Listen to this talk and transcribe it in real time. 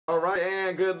Alright,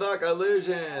 and good luck,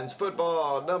 Illusions.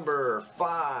 Football number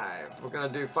 5. We're going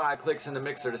to do 5 clicks in the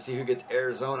mixer to see who gets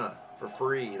Arizona for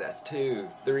free. That's 2,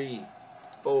 3,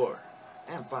 4,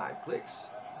 and 5 clicks.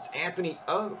 It's Anthony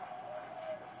O.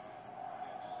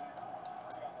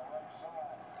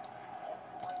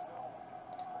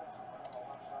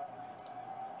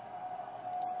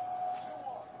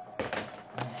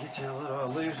 Get you a little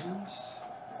Illusions.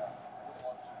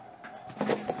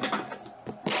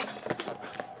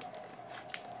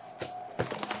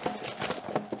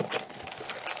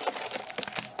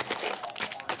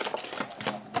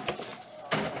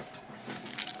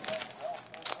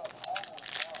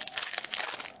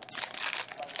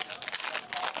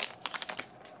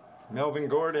 Melvin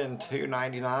Gordon,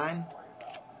 $2.99.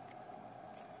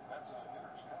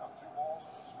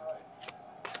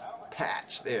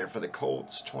 Patch there for the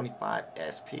Colts, 25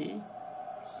 SP.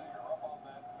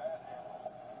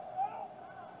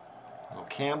 Oh,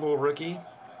 Campbell, rookie.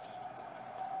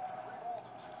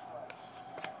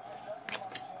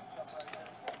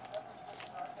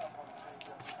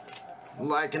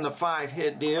 Liking the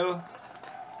 5-hit deal.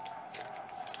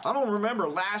 I don't remember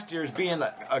last year's being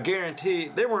a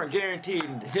guaranteed. They weren't guaranteed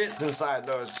hits inside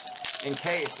those in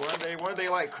case, weren't they? Weren't they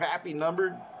like crappy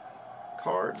numbered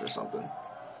cards or something?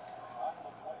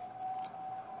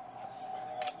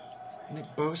 Nick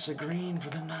Bosa green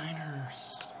for the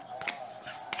Niners.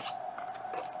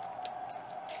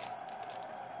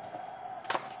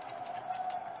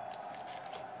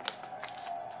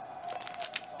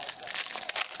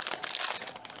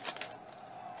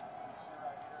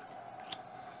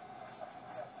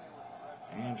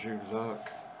 Andrew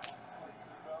Luck.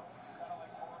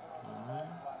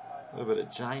 A little bit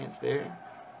of Giants there.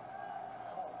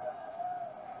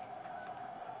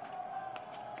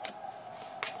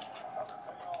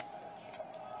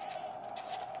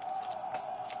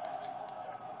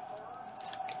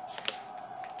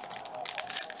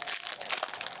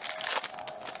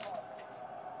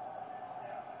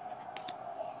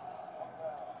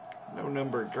 No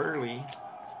number Gurley.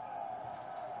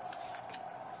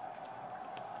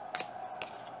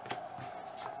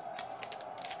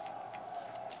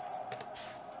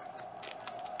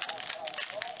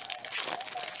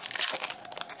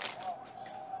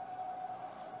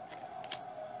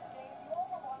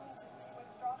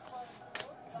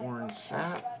 Warren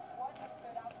Sapp.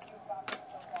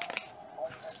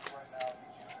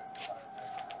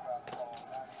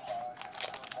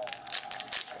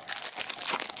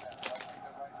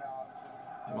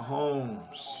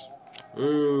 Mahomes.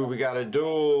 Ooh, we got a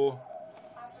duel.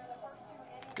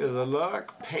 Good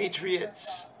luck.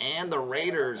 Patriots and the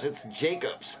Raiders. It's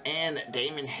Jacobs and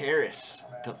Damon Harris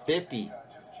to 50.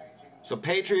 So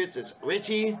Patriots, it's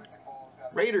Richie.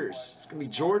 Raiders, it's going to be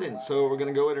Jordan. So we're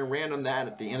going to go ahead and random that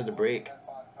at the end of the break.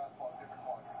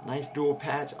 Nice dual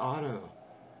patch auto.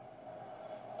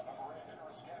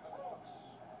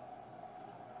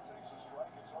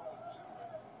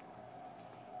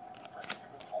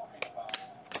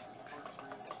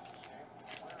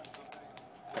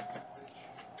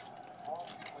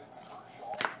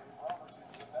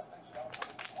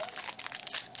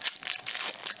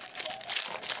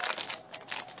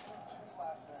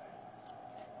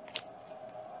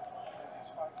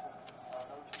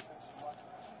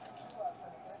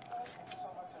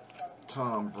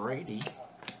 Tom Brady.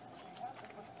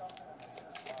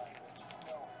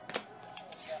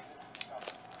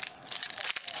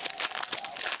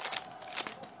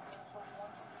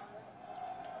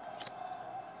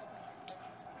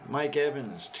 Mike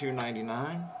Evans,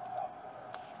 $2.99.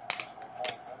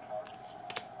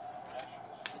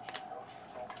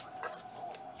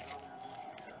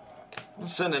 I'm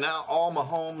sending out all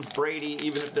Mahomes, Brady,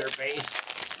 even if they're base.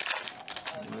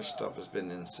 This stuff has been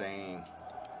insane.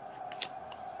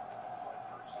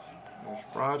 There's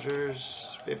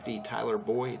Rodgers, 50, Tyler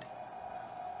Boyd.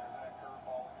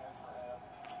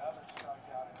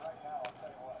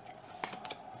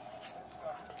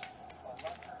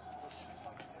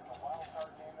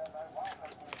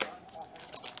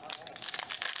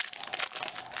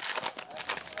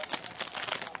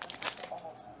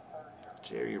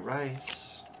 Jerry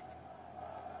Rice.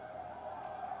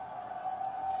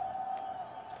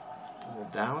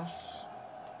 Dallas.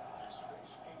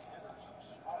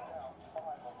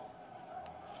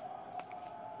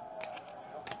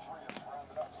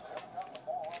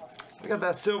 We got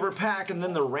that silver pack and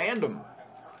then the random.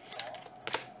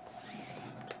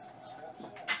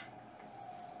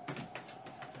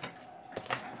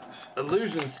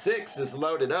 Illusion 6 is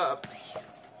loaded up.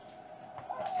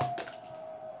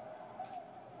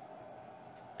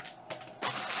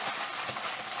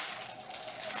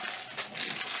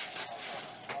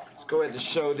 go ahead and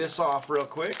show this off real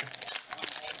quick.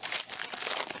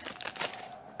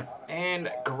 And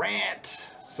Grant,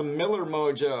 some Miller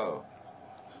Mojo.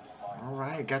 All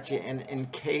right, got you an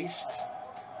encased.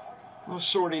 Little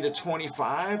shorty to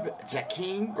 25,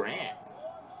 Jakeem Grant.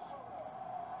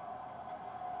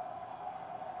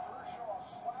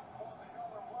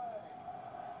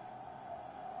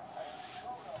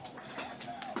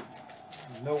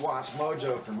 No watch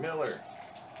mojo for Miller.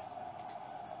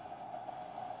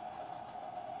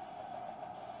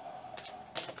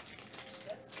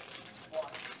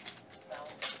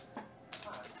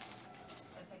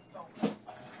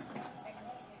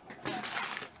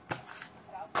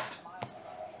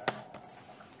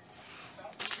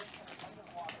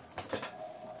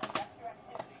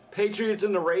 Patriots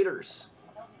and the Raiders.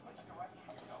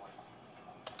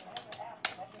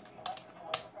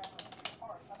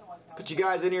 Put you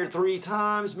guys in here 3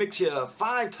 times, mix you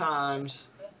 5 times.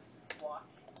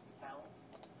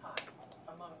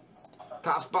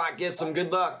 Top spot gets some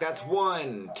good luck. That's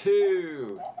 1,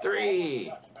 2,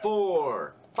 3,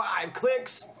 4, 5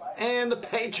 clicks, and the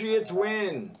Patriots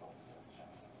win.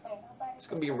 It's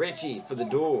going to be Richie for the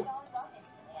duel.